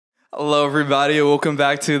Hello, everybody. Welcome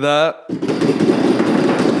back to the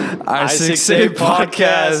i68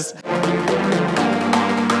 podcast.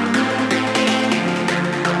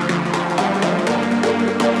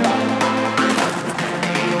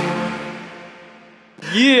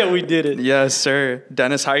 Yeah, we did it. Yes, sir.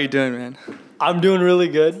 Dennis, how are you doing, man? I'm doing really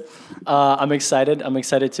good. I'm excited. I'm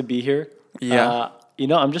excited to be here. Yeah.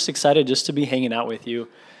 I'm just excited just to be hanging out with you.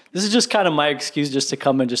 This is just kind of my excuse just to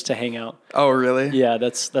come and just to hang out. Oh, really? Yeah,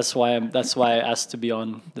 that's why I asked to be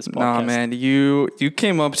on this podcast. Nah, man. You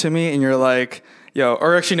came up to me and you're like, yo,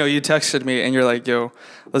 or actually, no, you texted me and you're like, yo,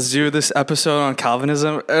 let's do this episode on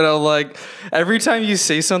Calvinism. And I'm like, every time you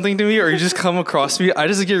say something to me or you just come across me, I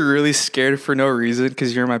just get really scared for no reason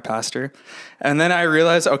because you're my pastor. And then I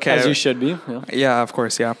realized, okay. As you should be. Yeah, of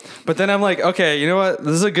course, yeah. But then I'm like, okay, you know what?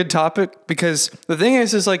 This is a good topic because the thing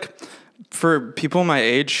is like, for people my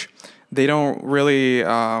age, they don't really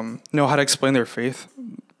know how to explain their faith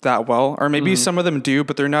that well, or maybe some of them do,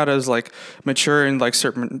 but they're not as like mature in like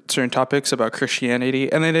certain topics about Christianity,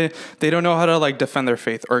 and they don't know how to like defend their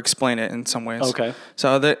faith or explain it in some ways. Okay.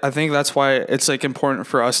 So I think that's why it's like important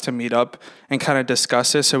for us to meet up and kind of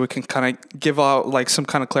discuss it, so we can kind of give out like some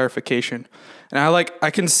kind of clarification. And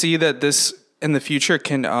I can see that this in the future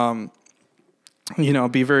can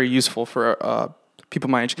be very useful for people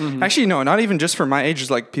my age. Actually, no, not even just for my age,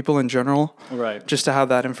 like people in general. Right. Just to have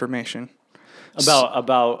that information.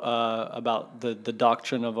 About the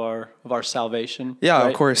doctrine of our salvation. Yeah, right?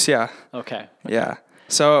 of course, yeah. Okay. Yeah.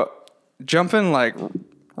 So jumping like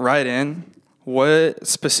right in, what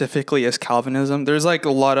specifically is Calvinism? There's like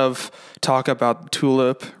a lot of talk about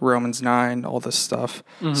tulip, Romans 9, all this stuff.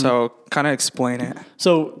 So kind of explain it.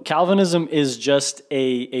 So Calvinism is just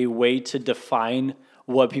a way to define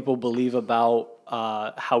what people believe about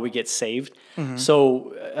how we get saved.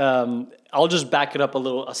 So I'll just back it up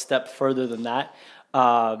a step further than that.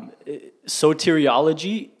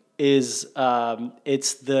 Soteriology is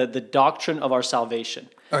it's the doctrine of our salvation.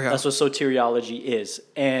 Okay. That's what soteriology is,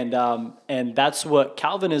 and that's what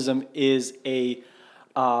Calvinism is.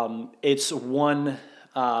 It's one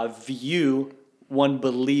view, one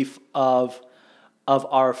belief of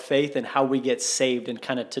our faith and how we get saved, and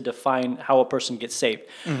kind of to define how a person gets saved.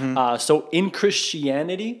 So in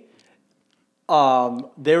Christianity,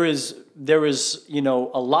 there is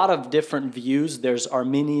a lot of different views. There's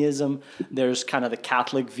Arminianism, there's kind of the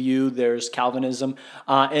Catholic view, there's Calvinism,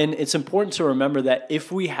 and it's important to remember that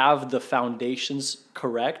if we have the foundations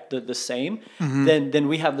correct, the same, then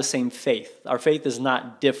we have the same faith. Our faith is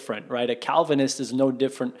not different, right? A Calvinist is no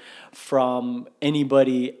different from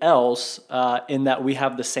anybody else in that we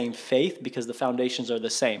have the same faith because the foundations are the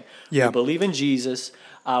same. Yeah. We believe in Jesus.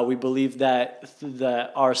 We believe that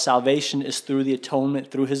our salvation is through the atonement,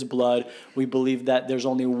 through his blood. We believe that there's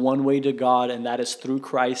only one way to God, and that is through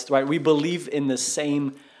Christ, right? We believe in the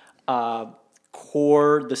same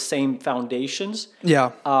core, the same foundations.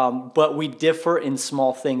 Yeah. But we differ in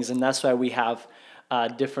small things, and that's why we have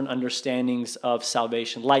different understandings of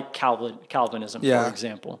salvation, like Calvinism, for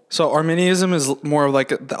example. So Arminianism is more of like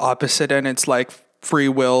the opposite, and it's like free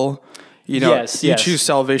will. You choose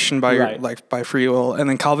salvation by by free will, and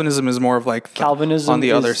then Calvinism is more of like Calvinism on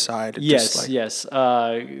the other side.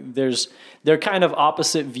 They're kind of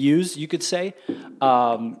opposite views, you could say,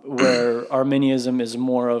 where Arminianism is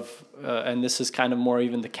more of, and this is kind of more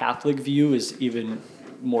even the Catholic view is even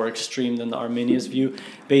more extreme than the Arminian view.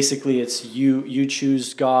 Basically, it's you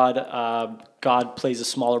choose God. God plays a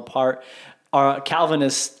smaller part. Our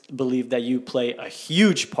Calvinists believe that you play a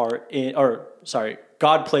huge part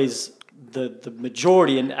God plays the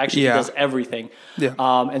majority, and actually does everything. Yeah.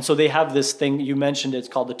 And so they have this thing, you mentioned it's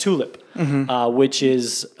called the tulip, which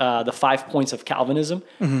is the 5 points of Calvinism.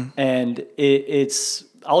 And it's,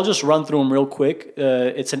 I'll just run through them real quick.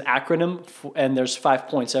 It's an acronym, and there's 5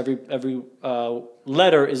 points. Every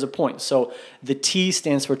letter is a point. So the T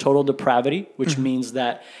stands for total depravity, which means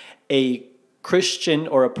that a Christian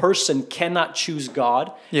or a person cannot choose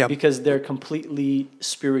God because they're completely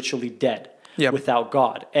spiritually dead. Without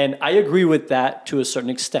God. And I agree with that to a certain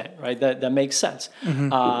extent, right? That makes sense.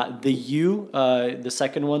 The U, the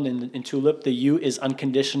second one in tulip, the U is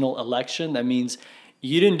unconditional election. That means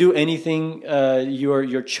you didn't do anything,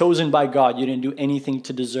 you're chosen by God. You didn't do anything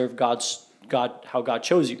to deserve how God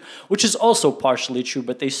chose you, which is also partially true,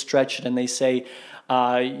 but they stretch it and they say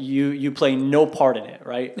you play no part in it,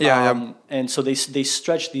 right? And so they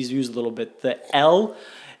stretch these views a little bit. The L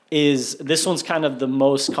this one's kind of the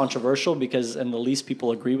most controversial and the least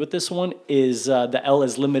people agree with this one, is the L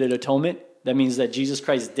is limited atonement. That means that Jesus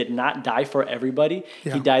Christ did not die for everybody.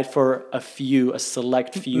 Yeah. He died for a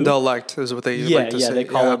select few. The elect is what they like to say. Yeah, they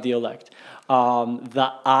call it the elect.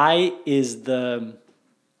 The I is the,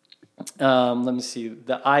 let me see,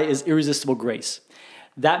 the I is irresistible grace.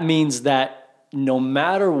 That means that no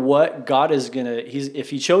matter what, God is going to, if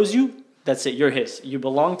he chose you, that's it, you're his. You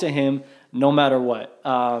belong to him no matter what.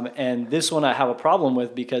 And this one I have a problem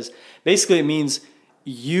with because basically it means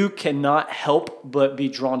you cannot help but be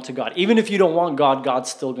drawn to God. Even if you don't want God, God's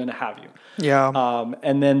still going to have you. Yeah.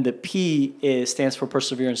 And then the P stands for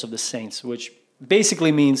perseverance of the saints, which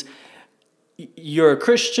basically means you're a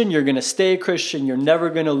Christian, you're going to stay a Christian, you're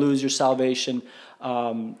never going to lose your salvation.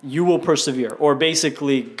 You will persevere, or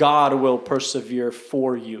basically God will persevere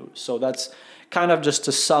for you. So that's kind of just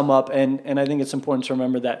to sum up. And I think it's important to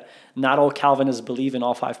remember that not all Calvinists believe in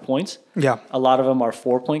all 5 points. Yeah. A lot of them are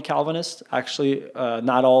 4-point Calvinists. Actually,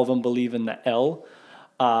 not all of them believe in the L.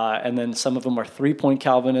 And then some of them are 3-point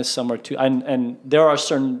Calvinists, some are 2. And there are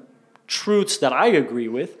certain truths that I agree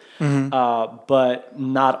with, but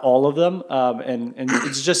not all of them. And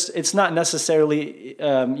it's not necessarily,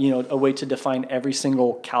 a way to define every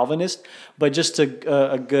single Calvinist, but just a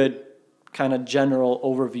good kind of general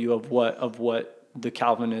overview of what the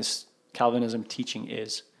Calvinism teaching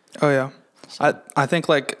is. Oh yeah. So. I think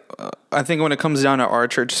when it comes down to our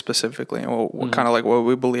church specifically, and kind of like what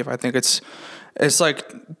we believe, I think it's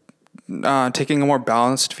like taking a more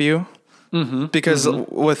balanced view. Because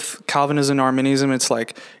with Calvinism and Arminianism, it's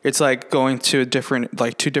like going to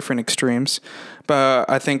two different extremes. But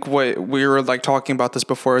I think what we were like talking about this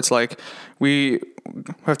before, it's like we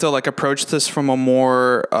have to like approach this from a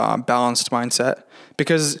more balanced mindset,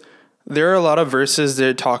 because there are a lot of verses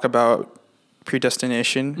that talk about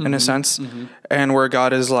predestination in a sense, and where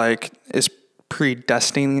God is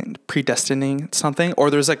predestining something, or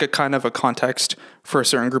there's like a kind of a context for a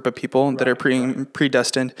certain group of people that are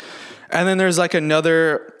predestined. And then there's like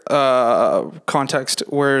another context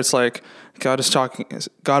where it's like God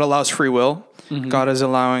allows free will. God is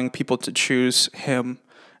allowing people to choose him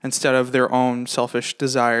instead of their own selfish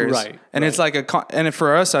desires. And it's like and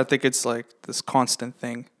for us, I think it's like this constant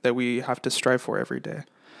thing that we have to strive for every day.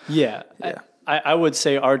 Yeah. I would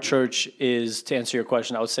say our church is, to answer your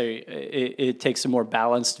question, I would say it takes a more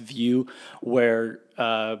balanced view where,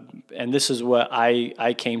 and this is what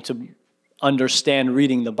I came to understand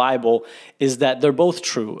reading the Bible, is that they're both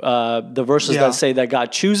true. The verses that say that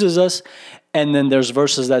God chooses us, and then there's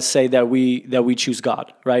verses that say that we choose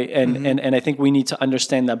God, right? And I think we need to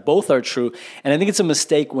understand that both are true. And I think it's a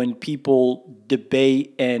mistake when people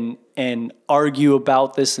debate and argue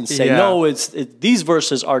about this and say, no, these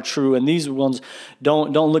verses are true and these ones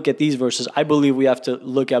don't look at these verses. I believe we have to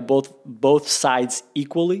look at both sides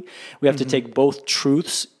equally. We have to take both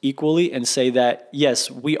truths equally and say that,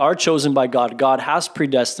 yes, we are chosen by God. God has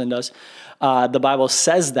predestined us. The Bible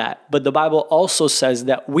says that, but the Bible also says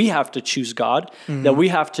that we have to choose God, that we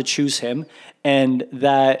have to choose him, and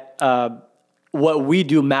that what we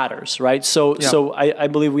do matters, right? So I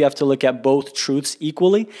believe we have to look at both truths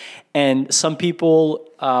equally. And some people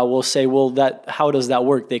will say, well, how does that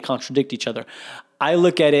work? They contradict each other. I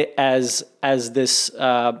look at it as this,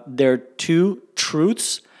 there are two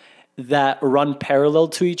truths that run parallel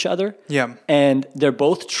to each other. Yeah. And they're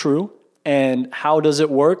both true. And how does it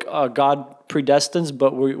work? God predestines,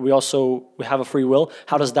 but we also have a free will.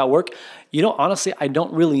 How does that work? Honestly, I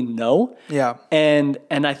don't really know. Yeah. And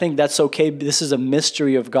I think that's okay. This is a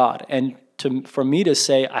mystery of God. And for me to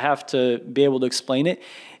say I have to be able to explain it,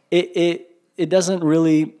 it doesn't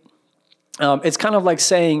really, it's kind of like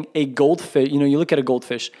saying a goldfish, you look at a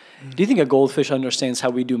goldfish. Do you think a goldfish understands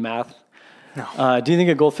how we do math? No. Do you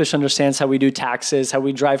think a goldfish understands how we do taxes, how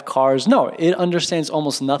we drive cars? No, it understands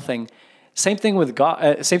almost nothing. Same thing with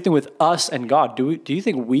God. Same thing with us and God. Do you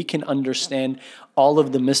think we can understand all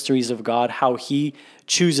of the mysteries of God, how he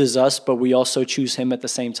chooses us, but we also choose him at the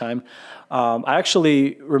same time? I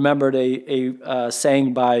actually remembered a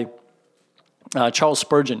saying by Charles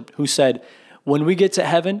Spurgeon, who said, when we get to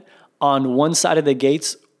heaven, on one side of the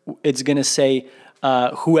gates, it's going to say,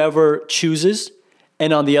 whoever chooses.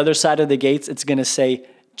 And on the other side of the gates, it's going to say,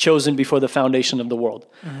 chosen before the foundation of the world.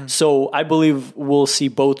 So I believe we'll see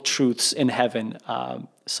both truths in heaven.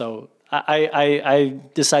 So I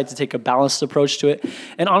decided to take a balanced approach to it.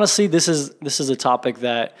 And honestly, this is a topic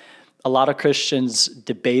that a lot of Christians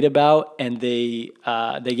debate about, and they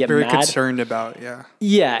get very mad. concerned about. Yeah.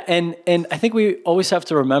 Yeah, and I think we always have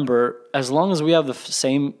to remember, as long as we have the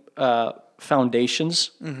same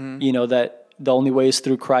foundations, that the only way is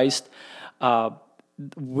through Christ.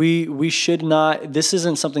 We should not. This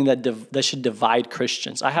isn't something that should divide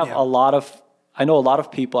Christians. I know a lot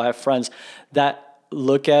of people. I have friends that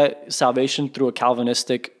look at salvation through a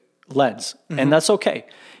Calvinistic lens, and that's okay.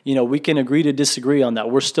 we can agree to disagree on that.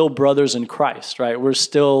 We're still brothers in Christ, right?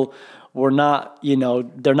 We're not,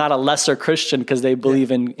 they're not a lesser Christian because they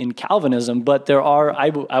believe in Calvinism, but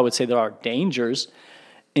I would say there are dangers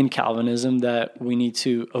in Calvinism that we need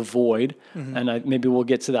to avoid. And maybe we'll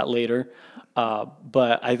get to that later.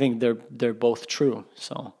 But I think they're both true.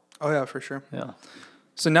 So. Oh yeah, for sure. Yeah.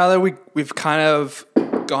 So now that we've kind of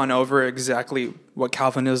gone over exactly what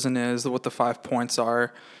Calvinism is, what the 5 points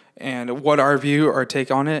are, and what our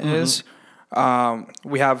take on it is,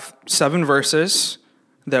 we have 7 verses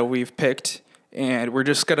that we've picked, and we're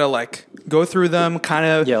just gonna go through them, kind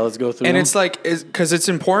of. Yeah, let's go through. And them. it's because it's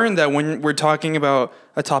important that when we're talking about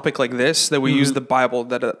a topic like this, that we use the Bible.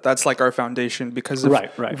 That's like our foundation. Because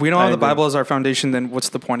if we don't have the Bible as our foundation, then what's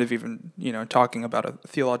the point of even talking about a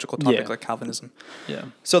theological topic like Calvinism? Yeah.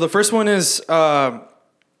 So the first one is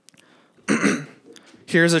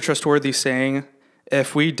here's a trustworthy saying: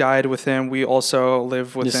 if we died with him, we also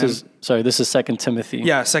live with him. This is 2 Timothy.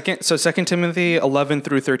 Yeah, 2 Timothy 11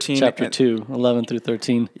 through 13. Chapter 2, 11 through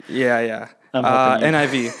 13. Yeah.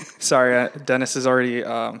 NIV. Sorry, Dennis is already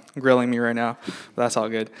grilling me right now. That's all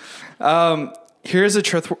good. Here's a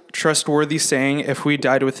trustworthy saying: if we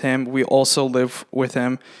died with him, we also live with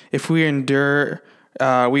him. If we endure,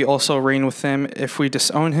 we also reign with him. If we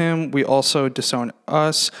disown him, we also disown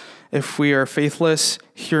us. If we are faithless,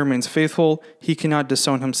 he remains faithful. He cannot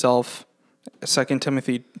disown himself. 2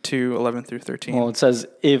 Timothy 2, 11 through 13. Well, it says,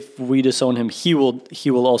 if we disown him, he will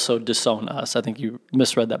also disown us. I think you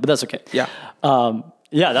misread that, but that's okay. Yeah.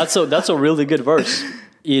 That's a really good verse.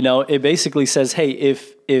 It basically says, hey,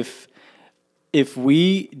 if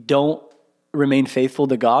we don't remain faithful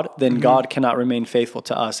to God, then God cannot remain faithful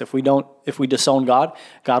to us. If we disown God,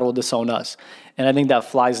 God will disown us. And I think that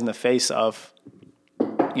flies in the face of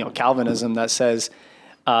Calvinism that says,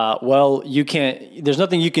 you can't, there's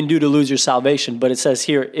nothing you can do to lose your salvation. But it says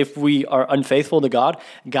here, if we are unfaithful to God,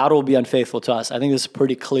 God will be unfaithful to us. I think this is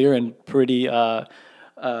pretty clear and pretty, this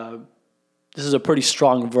is a pretty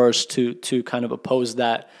strong verse to kind of oppose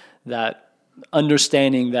that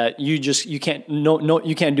understanding that you can't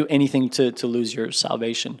do anything to lose your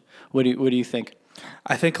salvation. What do you think?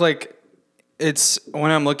 I think it's,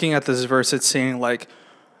 when I'm looking at this verse, it's saying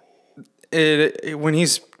when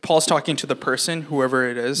Paul's talking to the person, whoever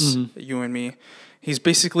it is, you and me, he's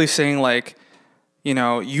basically saying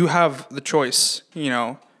you have the choice.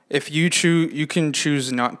 If you choose, you can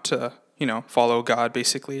choose not to, follow God.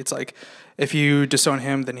 Basically, it's if you disown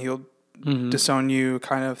him, then he'll disown you,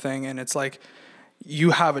 kind of thing. And it's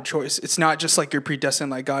you have a choice. It's not just you're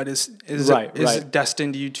predestined, God is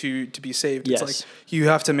destined you to be saved. Yes. It's you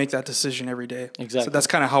have to make that decision every day. Exactly. So that's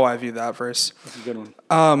kind of how I view that verse. That's a good one.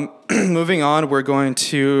 Moving on, we're going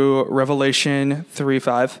to Revelation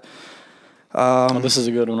 3:5. This is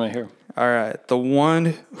a good one right here. All right. The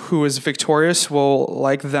one who is victorious will,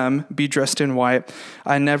 like them, be dressed in white.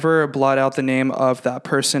 I never blot out the name of that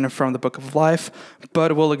person from the book of life,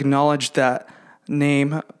 but will acknowledge that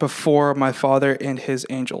name before my Father and his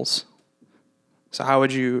angels. So how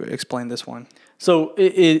would you explain this one? So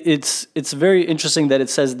it's very interesting that it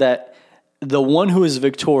says that the one who is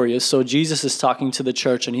victorious, so Jesus is talking to the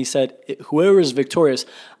church and he said, whoever is victorious,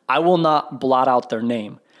 I will not blot out their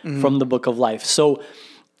name from the book of life. So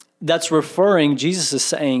that's Jesus is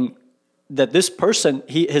saying that this person,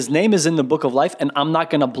 his name is in the book of life and I'm not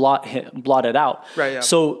going to blot it out. Right, yeah.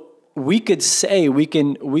 So we could say, we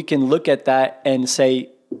can look at that and say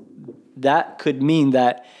that could mean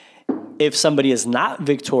that if somebody is not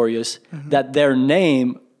victorious, that their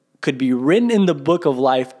name could be written in the book of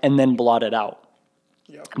life and then blotted out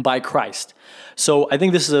by Christ. So I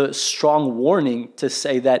think this is a strong warning to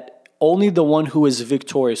say that only the one who is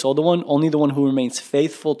victorious, only the one who remains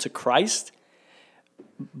faithful to Christ,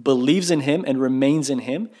 believes in him and remains in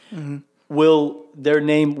him, their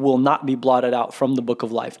name will not be blotted out from the book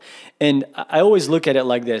of life. And I always look at it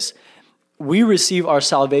like this. We receive our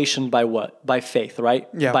salvation by what? By faith, right?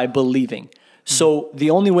 Yeah. By believing. So the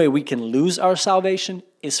only way we can lose our salvation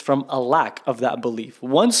is from a lack of that belief.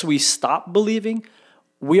 Once we stop believing,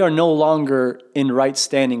 we are no longer in right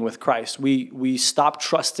standing with Christ. We stop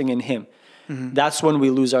trusting in him. That's when we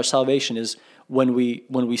lose our salvation, is when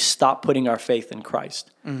we stop putting our faith in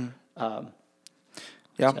Christ.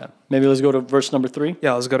 So maybe let's go to verse number 3.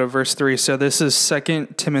 Yeah, let's go to verse 3. So this is 2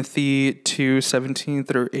 Timothy 2:17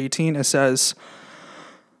 through 18. It says,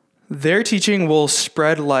 their teaching will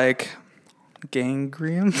spread like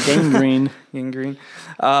gangrene. Gangrene.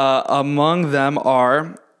 Among them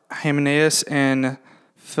are Hymenaeus and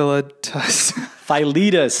Philetus.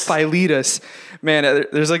 Philetus. Man,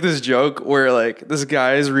 there's like this joke where like this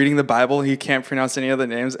guy is reading the Bible and he can't pronounce any of the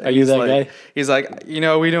names. Are you that guy? He's like, you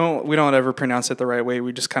know, we don't ever pronounce it the right way.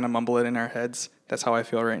 We just kind of mumble it in our heads. That's how I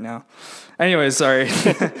feel right now. Anyways, sorry.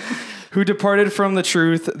 Who departed from the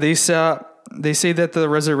truth? They say that the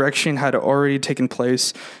resurrection had already taken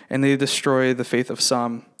place, and they destroy the faith of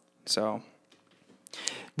some. So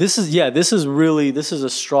this is a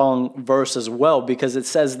strong verse as well, because it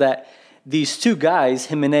says that these two guys,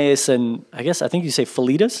 Hymenaeus and I think you say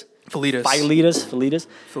Philetus.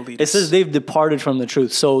 It says they've departed from the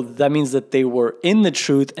truth. So that means that they were in the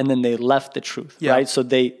truth and then they left the truth, right? So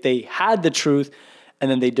they had the truth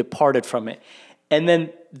and then they departed from it. And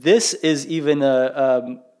then this is even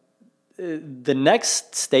the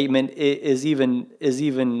next statement is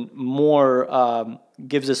even more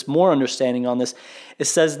gives us more understanding on this. It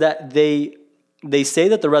says that they say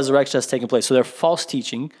that the resurrection has taken place. So they're false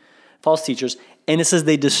teachers, and it says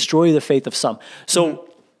they destroy the faith of some. So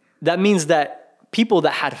that means that people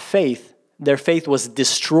that had faith, their faith was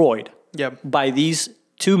destroyed by these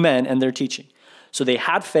two men and their teaching. So they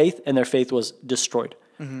had faith and their faith was destroyed.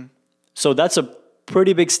 So that's a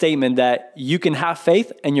pretty big statement, that you can have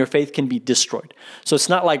faith and your faith can be destroyed. So it's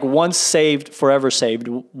not like once saved, forever saved.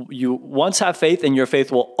 You once have faith and your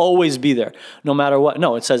faith will always be there, no matter what.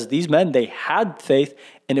 No, it says these men, they had faith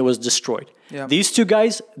and it was destroyed. These two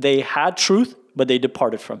guys, they had truth, but they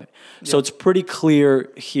departed from it. So it's pretty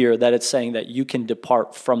clear here that it's saying that you can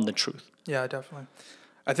depart from the truth. Yeah, definitely.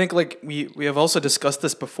 I think like we have also discussed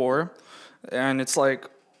this before, and it's like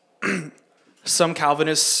some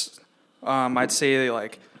Calvinists might say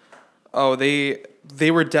like, oh, they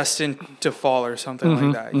were destined to fall or something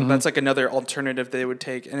like that. That's like another alternative they would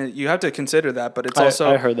take, and you have to consider that. But it's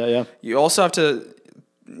also I heard that. Yeah, you also have to,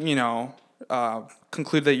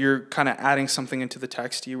 conclude that you're kind of adding something into the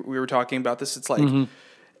text. We were talking about this. It's like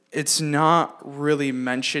it's not really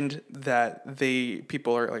mentioned that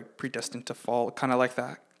people are like predestined to fall, kind of like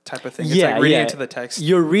that type of thing. It's like reading into the text.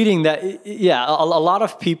 You're reading that. Yeah, a lot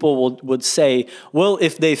of people would say, well,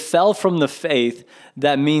 if they fell from the faith,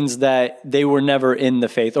 that means that they were never in the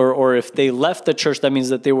faith, or if they left the church, that means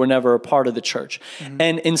that they were never a part of the church.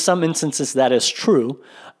 And in some instances, that is true.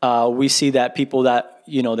 We see that people that,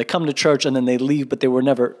 they come to church and then they leave, but they were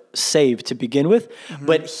never saved to begin with.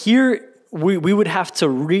 But here we would have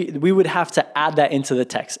to add that into the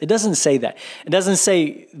text. It doesn't say that. It doesn't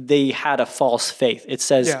say they had a false faith. It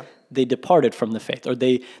says they departed from the faith, or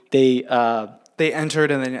they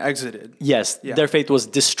entered and then exited. Yes, their faith was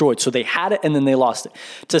destroyed. So they had it and then they lost it.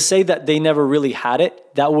 To say that they never really had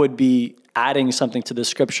it, that would be adding something to the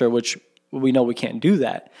scripture, which we know we can't do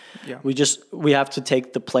that. Yeah. We have to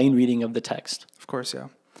take the plain reading of the text. Of course, yeah.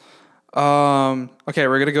 Okay,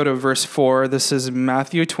 we're going to go to verse 4. This is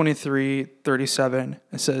Matthew 23:37.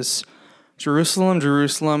 It says, Jerusalem,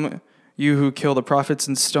 Jerusalem, you who kill the prophets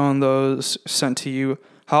and stone those sent to you,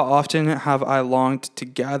 how often have I longed to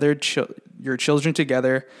gather your children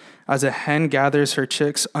together as a hen gathers her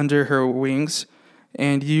chicks under her wings,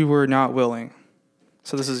 and you were not willing.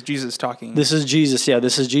 So this is Jesus talking. This is Jesus, yeah.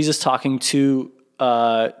 This is Jesus talking to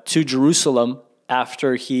Jerusalem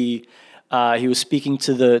after he was speaking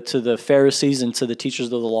to the Pharisees and to the teachers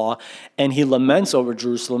of the law, and he laments over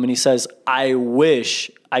Jerusalem, and he says, I wish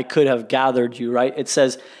I could have gathered you, right? It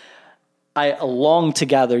says, I long to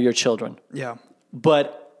gather your children. Yeah.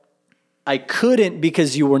 But I couldn't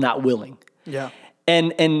because you were not willing. Yeah.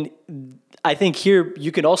 And I think here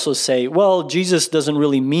you could also say, well, Jesus doesn't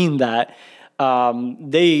really mean that.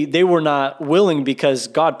 They were not willing because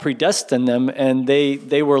God predestined them, and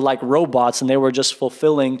they were like robots and they were just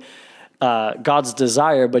fulfilling God's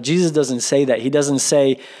desire. But Jesus doesn't say that. He doesn't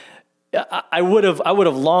say, I would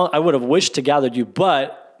have wished to gather you,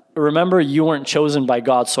 but remember, you weren't chosen by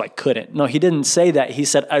God, so I couldn't. No, he didn't say that. He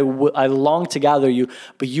said, I long to gather you,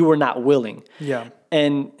 but you were not willing. Yeah.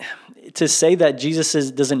 And to say that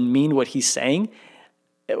Jesus doesn't mean what he's saying,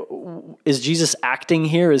 is Jesus acting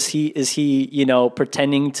here? Is he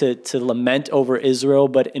pretending to lament over Israel,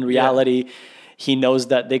 but in reality, he knows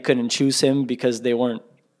that they couldn't choose him because they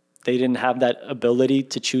didn't have that ability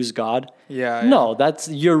to choose God? Yeah. No, that's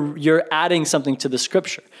you're adding something to the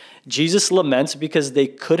scripture. Jesus laments because they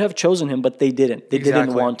could have chosen him, but they didn't. They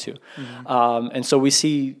didn't want to. Mm-hmm. And so we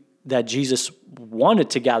see that Jesus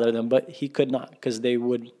wanted to gather them, but he could not because they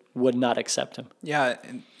would not accept him. Yeah,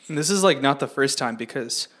 and this is like not the first time,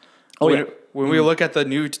 because when we look at not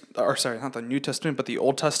the New Testament, but the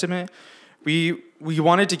Old Testament, we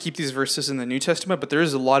wanted to keep these verses in the New Testament, but there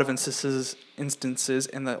is a lot of instances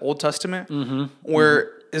in the Old Testament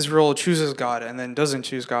where Israel chooses God and then doesn't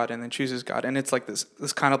choose God and then chooses God, and it's like this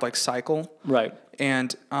kind of like cycle. Right.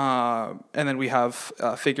 And then we have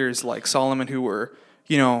figures like Solomon who were,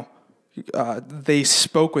 they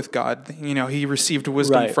spoke with God. He received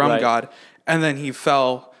wisdom from God, and then he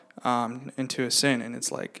fell into a sin. And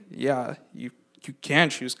it's like, yeah, you can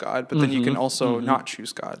choose God, but then you can also not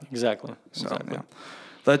choose God. Exactly. So exactly. yeah,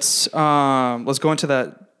 let's go into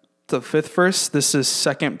the fifth verse. This is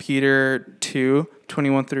 2 Peter 2,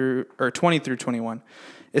 20 through 21.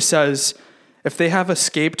 It says, if they have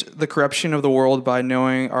escaped the corruption of the world by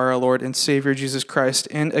knowing our Lord and Savior Jesus Christ,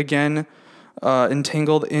 and again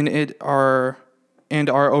entangled in it are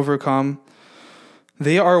overcome,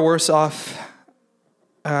 they are worse off.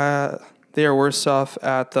 They are worse off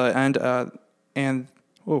at the end, and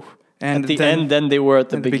at the end than they were at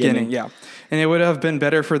the beginning. Yeah, and it would have been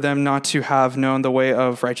better for them not to have known the way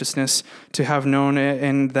of righteousness, to have known it,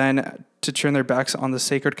 and then to turn their backs on the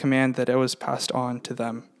sacred command that it was passed on to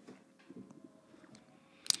them.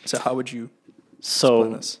 So how would you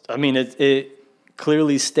explain this? I mean, it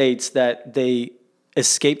clearly states that they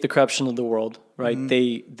escape the corruption of the world, right?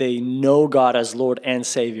 They know God as Lord and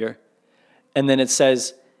Savior. And then it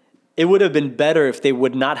says, it would have been better if they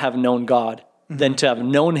would not have known God than to have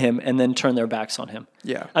known him and then turn their backs on him.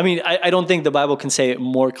 Yeah. I mean, I don't think the Bible can say it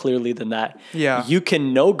more clearly than that. Yeah. You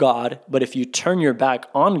can know God, but if you turn your back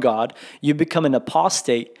on God, you become an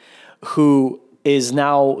apostate who is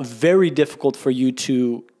now very difficult for you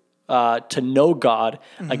to know God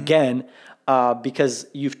again, because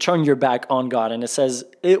you've turned your back on God. And it says,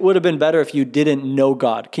 it would have been better if you didn't know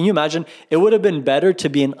God. Can you imagine? It would have been better to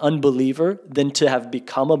be an unbeliever than to have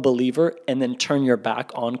become a believer and then turn your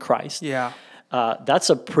back on Christ. Yeah. That's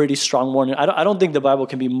a pretty strong warning. I don't think the Bible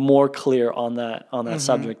can be more clear on that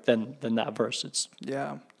subject than that verse.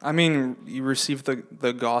 Yeah. I mean, you receive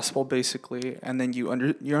the gospel basically, and then you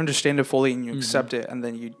understand it fully and you accept it, and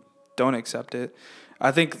then you don't accept it.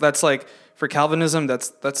 I think that's like, for Calvinism,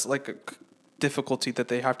 that's like a difficulty that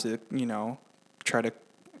they have to, try to,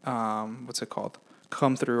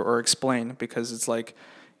 come through or explain, because it's like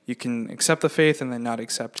you can accept the faith and then not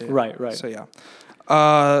accept it. Right. So yeah.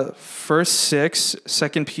 Verse 6,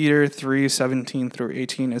 2 Peter 3, 17 through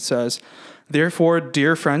 18, it says, therefore,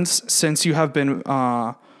 dear friends, since you have been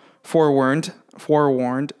forewarned,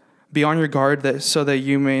 be on your guard so that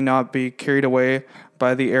you may not be carried away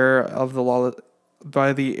by the error of the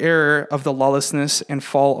lawlessness and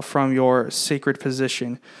fall from your secure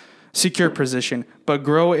position, but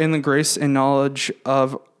grow in the grace and knowledge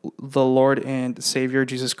of the Lord and Savior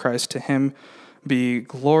Jesus Christ. To him be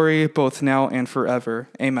glory both now and forever.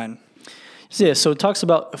 Amen. Yeah, so it talks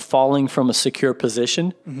about falling from a secure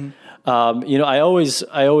position. I always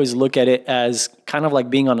look at it as kind of like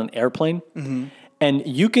being on an airplane. And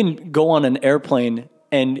you can go on an airplane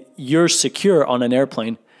and you're secure on an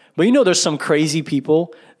airplane, but there's some crazy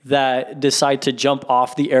people that decide to jump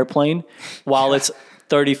off the airplane while it's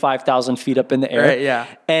 35,000 feet up in the air. Right, yeah.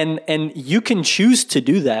 And you can choose to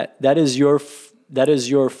do that. That is your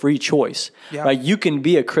free choice. Yeah. Right? You can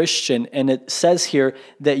be a Christian, and it says here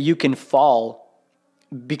that you can fall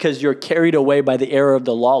because you're carried away by the error of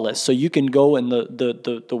the lawless. So you can go in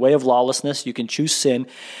the way of lawlessness, you can choose sin,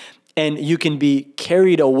 and you can be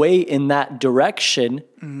carried away in that direction.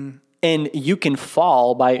 And you can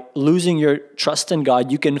fall by losing your trust in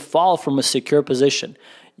God. You can fall from a secure position.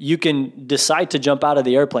 You can decide to jump out of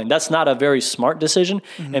the airplane. That's not a very smart decision,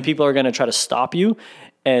 and people are going to try to stop you.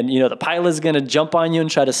 And, the pilot's going to jump on you and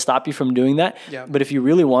try to stop you from doing that. Yeah. But if you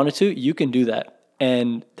really wanted to, you can do that.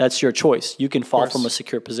 And that's your choice. You can fall from a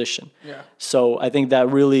secure position. Yeah. So I think that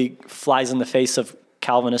really flies in the face of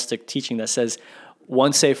Calvinistic teaching that says,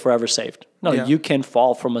 once saved, forever saved. No, you can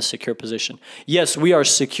fall from a secure position. Yes, we are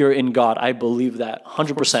secure in God. I believe that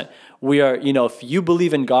 100%. We are, if you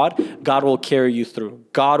believe in God, God will carry you through.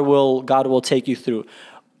 God will take you through.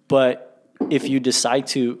 But if you decide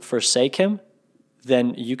to forsake him,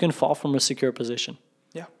 then you can fall from a secure position.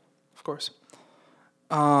 Yeah, of course.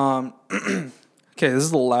 Okay, this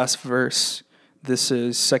is the last verse. This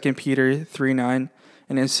is 2 Peter 3:9,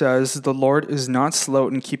 and it says, the Lord is not slow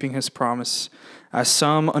in keeping his promise, as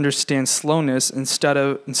some understand slowness.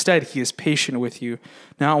 Instead, he is patient with you,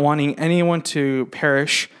 not wanting anyone to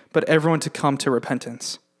perish, but everyone to come to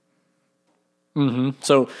repentance.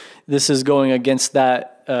 So this is going against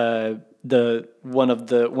that one of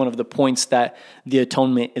the points that the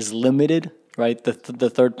atonement is limited, right? The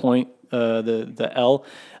third point, the L,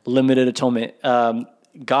 limited atonement.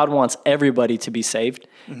 God wants everybody to be saved,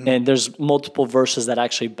 and there's multiple verses that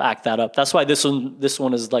actually back that up. That's why this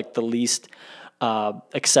one is like the least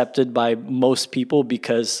accepted by most people,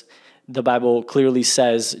 because the Bible clearly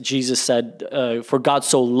says, Jesus said, for God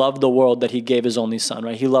so loved the world that he gave his only son,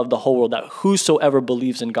 right? He loved the whole world, that whosoever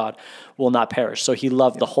believes in God will not perish. So he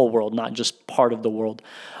loved the whole world, not just part of the world.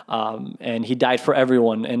 And he died for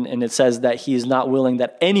everyone. And it says that he is not willing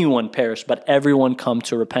that anyone perish, but everyone come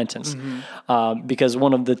to repentance. Because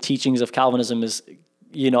one of the teachings of Calvinism is,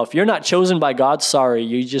 if you're not chosen by God, sorry,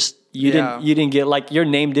 you didn't get, like, your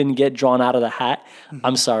name didn't get drawn out of the hat.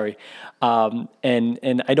 I'm sorry.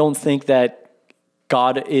 And I don't think that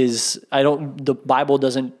the Bible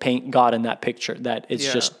doesn't paint God in that picture, that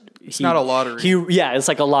it's just, it's not a lottery. It's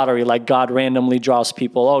like a lottery. Like God randomly draws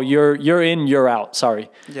people. Oh, you're in, you're out. Sorry.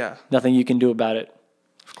 Yeah. Nothing you can do about it.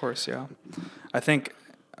 Of course. Yeah. I think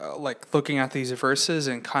like looking at these verses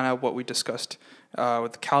and kind of what we discussed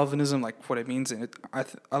with Calvinism, like what it means. And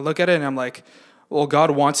I look at it and I'm like, well,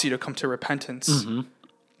 God wants you to come to repentance,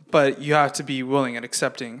 but you have to be willing and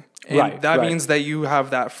accepting. And that means that you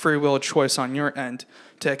have that free will choice on your end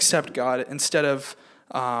to accept God instead of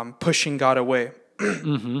pushing God away,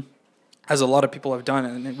 as a lot of people have done.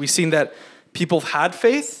 And we've seen that people have had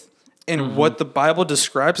faith, and what the Bible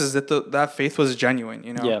describes is that that faith was genuine,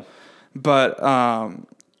 Yeah. But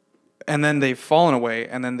and then they've fallen away,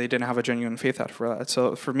 and then they didn't have a genuine faith after that.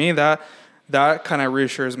 So for me, that kind of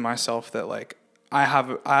reassures myself that, like, I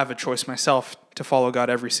have a choice myself to follow God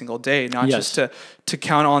every single day, not just to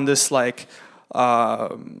count on this, like,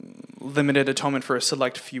 limited atonement for a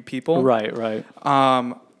select few people. Right.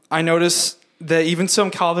 I notice that even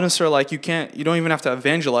some Calvinists are like, you don't even have to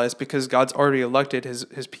evangelize because God's already elected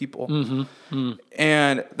his people.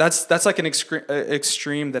 And that's like an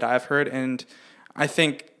extreme that I've heard. And I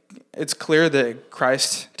think it's clear that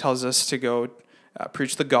Christ tells us to go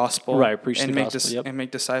preach the gospel, and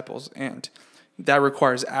make disciples. And that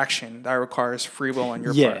requires action. That requires free will on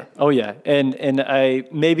your part. Oh yeah. And I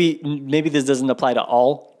maybe this doesn't apply to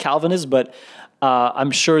all Calvinists, but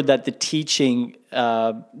I'm sure that the teaching,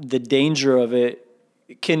 the danger of it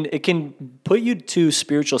can put you to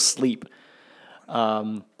spiritual sleep.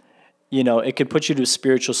 It could put you to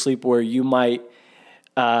spiritual sleep where you might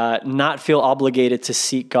not feel obligated to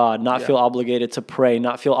seek God, not feel obligated to pray,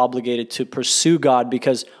 not feel obligated to pursue God,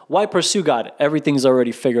 because why pursue God? Everything's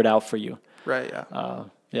already figured out for you. Right.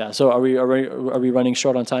 Yeah. So are we running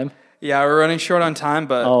short on time? Yeah, we're running short on time,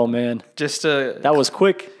 but oh man, that was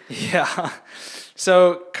quick. Yeah.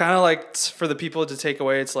 So kind of like for the people to take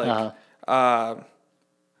away, it's like,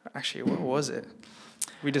 actually, what was it?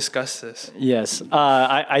 We discussed this. Yes.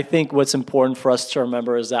 I think what's important for us to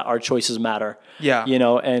remember is that our choices matter. Yeah.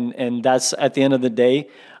 And that's at the end of the day,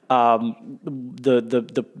 the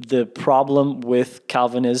problem with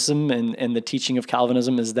Calvinism and the teaching of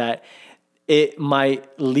Calvinism is that it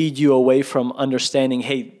might lead you away from understanding,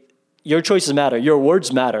 hey, your choices matter. Your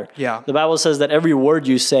words matter. Yeah. The Bible says that every word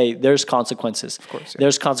you say, there's consequences. Of course. Yeah.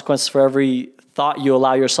 There's consequences for every thought you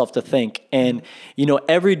allow yourself to think. And,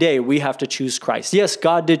 every day we have to choose Christ. Yes,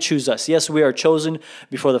 God did choose us. Yes, we are chosen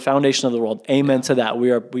before the foundation of the world. Amen to that.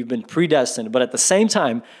 We've been predestined. But at the same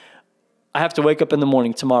time, I have to wake up in the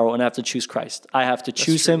morning tomorrow and I have to choose Christ. I have to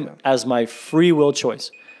choose him as my free will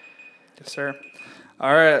choice. Yes, sir.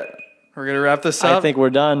 All right. We're going to wrap this up. I think we're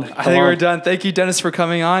done. We're done. Thank you, Dennis, for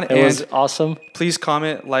coming on. It was awesome. Please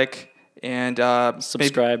comment, like, and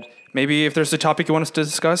subscribe. Maybe if there's a topic you want us to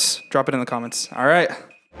discuss, drop it in the comments. All right.